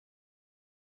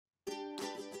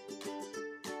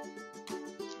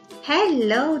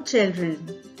Hello children,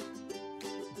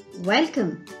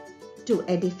 welcome to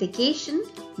Edification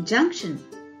Junction.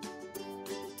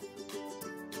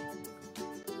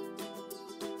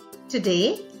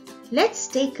 Today let's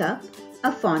take up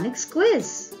a phonics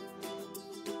quiz.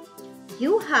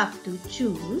 You have to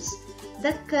choose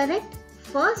the correct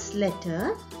first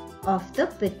letter of the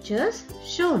pictures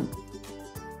shown.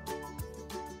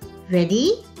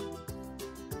 Ready?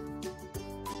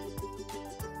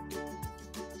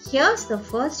 Here's the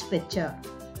first picture.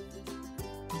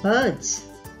 Birds.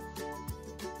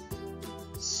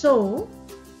 So,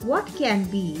 what can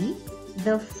be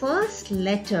the first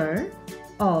letter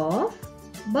of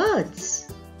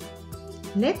birds?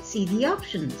 Let's see the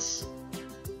options.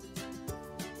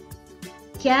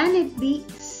 Can it be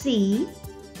C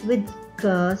with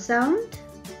K sound?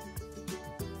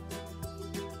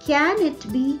 Can it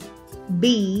be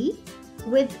B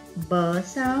with B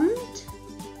sound?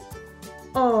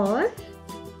 Or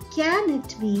can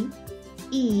it be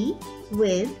E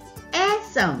with A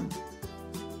sound?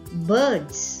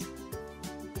 Birds.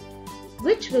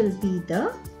 Which will be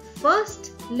the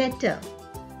first letter?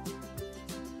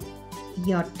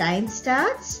 Your time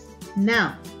starts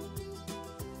now.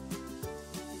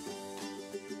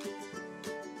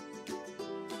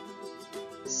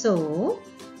 So,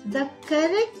 the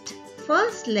correct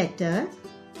first letter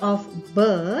of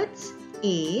birds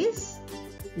is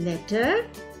letter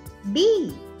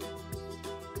B.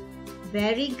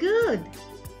 Very good.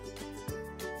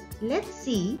 Let's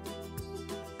see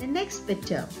the next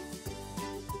picture.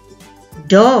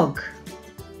 Dog.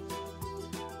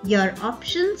 Your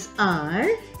options are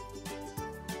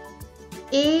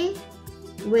A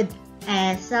with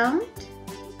A sound,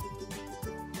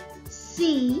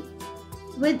 C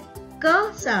with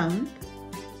K sound,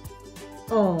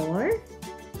 or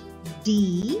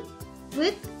D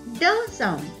with D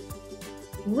sound.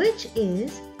 Which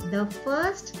is the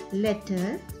first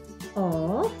letter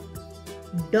of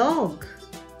dog?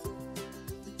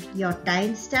 Your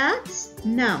time starts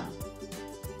now.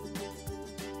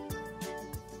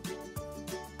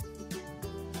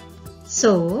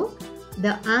 So,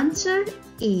 the answer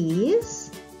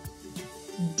is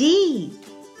D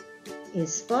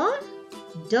is for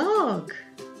dog.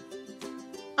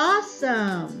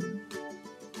 Awesome!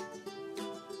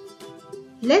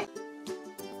 Let's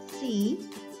see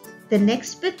the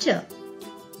next picture.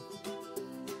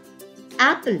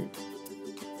 Apple.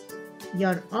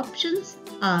 Your options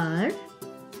are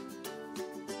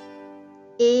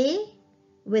A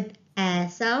with A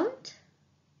sound,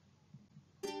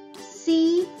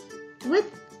 C with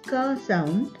K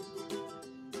sound,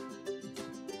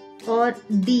 or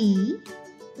D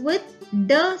with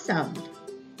D sound.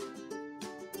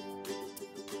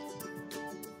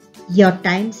 Your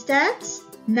time starts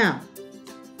now.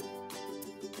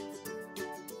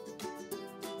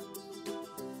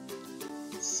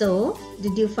 So,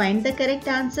 did you find the correct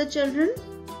answer, children?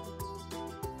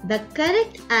 The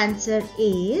correct answer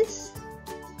is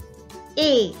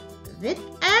A with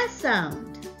A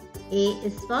sound. A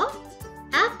is for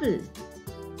apple.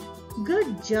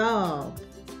 Good job.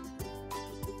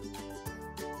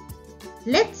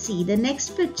 Let's see the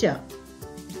next picture.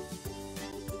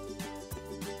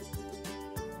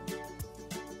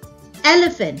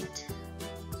 Elephant.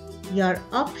 Your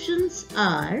options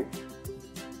are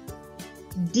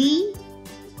D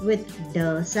with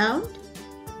D sound,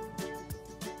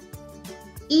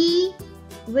 E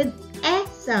with A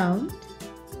sound,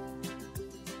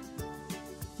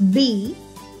 B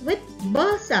with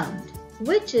B sound.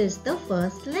 Which is the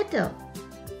first letter?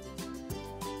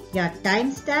 Your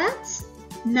time starts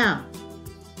now.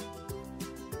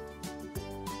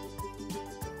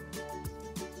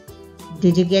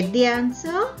 Did you get the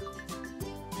answer?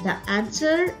 The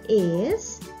answer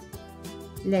is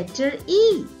letter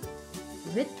E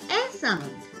with A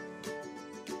sound.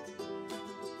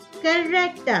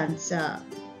 Correct answer.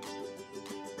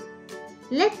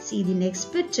 Let's see the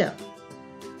next picture.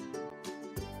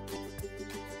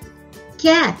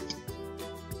 Cat.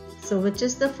 So which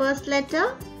is the first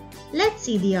letter? Let's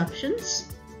see the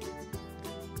options.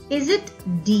 Is it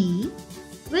D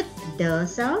with D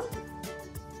sound?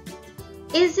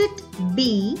 Is it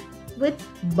B with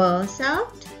B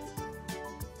sound?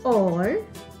 Or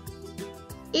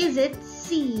is it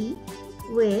C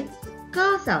with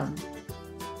K sound?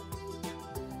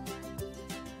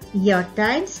 Your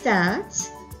time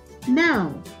starts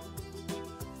now.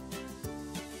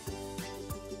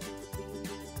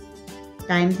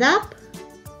 Time's up.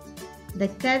 The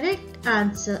correct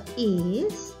answer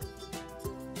is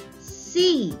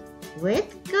C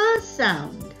with K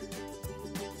sound.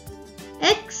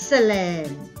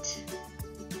 Excellent!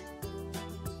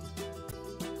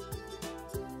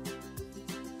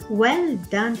 Well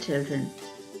done, children.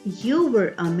 You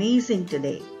were amazing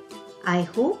today. I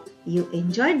hope you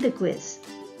enjoyed the quiz.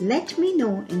 Let me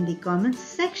know in the comments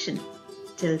section.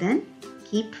 Till then,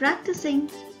 keep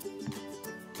practicing.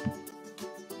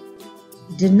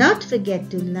 Do not forget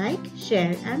to like,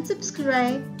 share and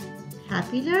subscribe.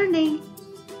 Happy learning!